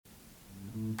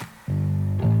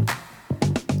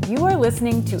You are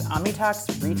listening to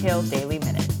OmniTalk's Retail Daily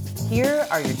Minute. Here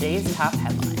are your day's top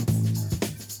headlines.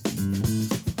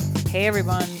 Hey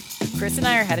everyone, Chris and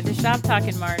I are headed to Shop Talk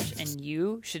in March, and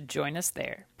you should join us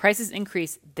there. Prices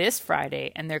increase this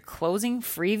Friday, and they're closing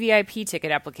free VIP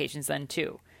ticket applications then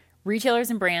too. Retailers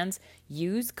and brands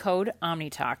use code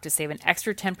OmniTalk to save an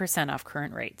extra 10% off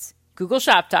current rates. Google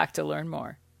Shop Talk to learn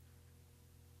more.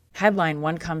 Headline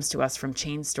 1 comes to us from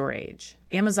Chain Store Age.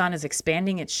 Amazon is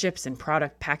expanding its ships and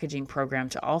product packaging program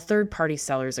to all third-party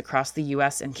sellers across the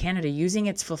U.S. and Canada using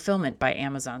its Fulfillment by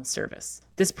Amazon service.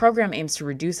 This program aims to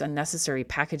reduce unnecessary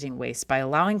packaging waste by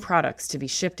allowing products to be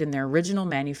shipped in their original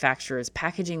manufacturer's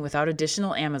packaging without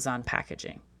additional Amazon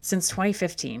packaging. Since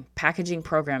 2015, packaging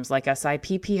programs like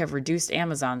SIPP have reduced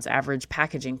Amazon's average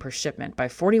packaging per shipment by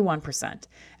 41%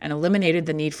 and eliminated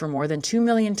the need for more than 2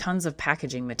 million tons of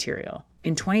packaging material.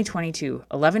 In 2022,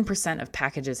 11% of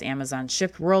packages Amazon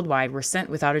shipped worldwide were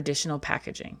sent without additional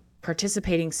packaging.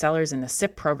 Participating sellers in the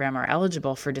SIP program are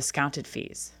eligible for discounted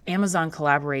fees. Amazon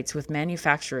collaborates with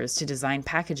manufacturers to design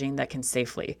packaging that can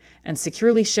safely and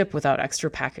securely ship without extra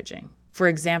packaging. For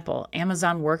example,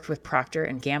 Amazon worked with Procter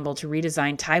 & Gamble to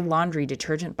redesign Tide laundry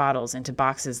detergent bottles into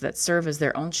boxes that serve as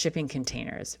their own shipping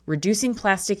containers, reducing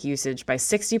plastic usage by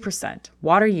 60%,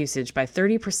 water usage by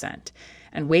 30%,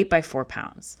 and weight by 4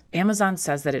 pounds. Amazon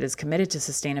says that it is committed to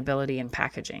sustainability in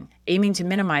packaging, aiming to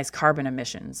minimize carbon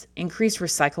emissions, increase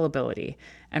recyclability,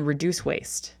 and reduce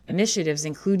waste. Initiatives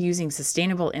include using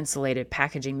sustainable insulated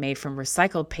packaging made from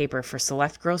recycled paper for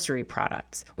select grocery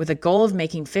products, with a goal of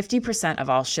making 50% of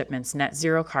all shipments net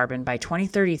zero carbon by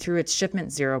 2030 through its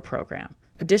Shipment Zero program.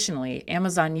 Additionally,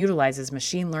 Amazon utilizes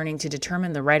machine learning to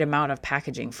determine the right amount of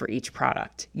packaging for each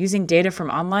product, using data from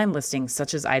online listings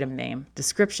such as item name,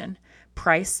 description,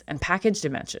 price, and package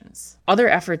dimensions. Other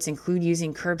efforts include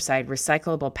using curbside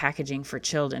recyclable packaging for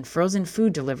chilled and frozen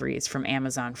food deliveries from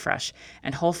Amazon Fresh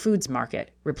and Whole Foods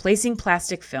Market, replacing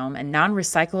plastic film and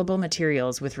non-recyclable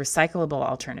materials with recyclable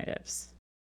alternatives.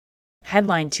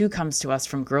 Headline 2 comes to us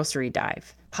from Grocery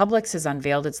Dive. Publix has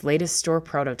unveiled its latest store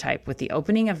prototype with the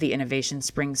opening of the Innovation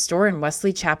Springs store in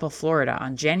Wesley Chapel, Florida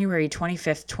on January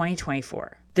 25,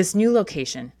 2024. This new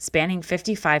location, spanning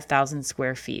 55,000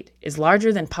 square feet, is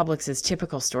larger than Publix's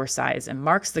typical store size and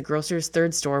marks the grocer's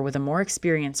third store with a more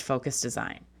experience-focused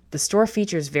design. The store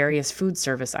features various food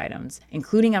service items,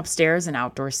 including upstairs and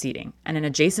outdoor seating, and an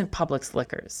adjacent Publix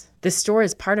Liquors. This store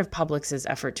is part of Publix's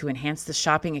effort to enhance the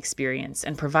shopping experience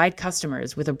and provide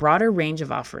customers with a broader range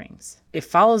of offerings. It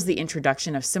follows the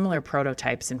introduction of similar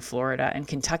prototypes in Florida and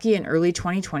Kentucky in early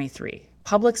 2023.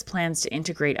 Publix plans to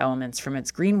integrate elements from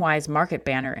its Greenwise Market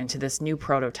banner into this new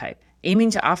prototype,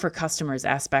 aiming to offer customers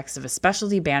aspects of a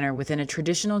specialty banner within a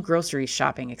traditional grocery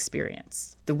shopping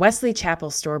experience. The Wesley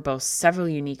Chapel store boasts several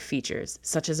unique features,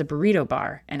 such as a burrito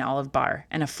bar, an olive bar,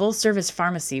 and a full-service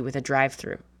pharmacy with a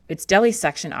drive-thru. Its deli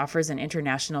section offers an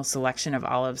international selection of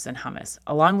olives and hummus,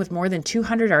 along with more than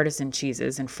 200 artisan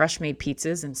cheeses and fresh-made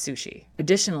pizzas and sushi.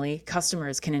 Additionally,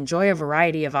 customers can enjoy a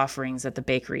variety of offerings at the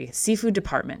bakery, seafood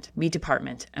department, meat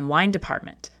department, and wine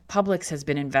department. Publix has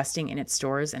been investing in its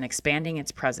stores and expanding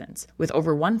its presence, with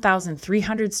over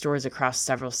 1,300 stores across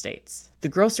several states. The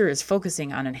grocer is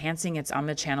focusing on enhancing its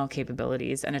omnichannel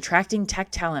capabilities and attracting tech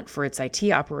talent for its IT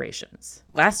operations.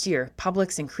 Last year,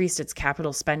 Publix increased its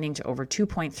capital spending to over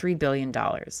 $2.3 billion,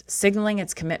 signaling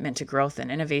its commitment to growth and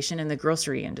innovation in the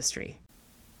grocery industry.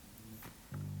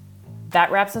 That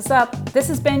wraps us up. This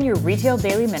has been your Retail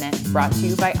Daily Minute, brought to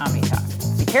you by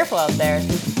OmniTalk. Be careful out there.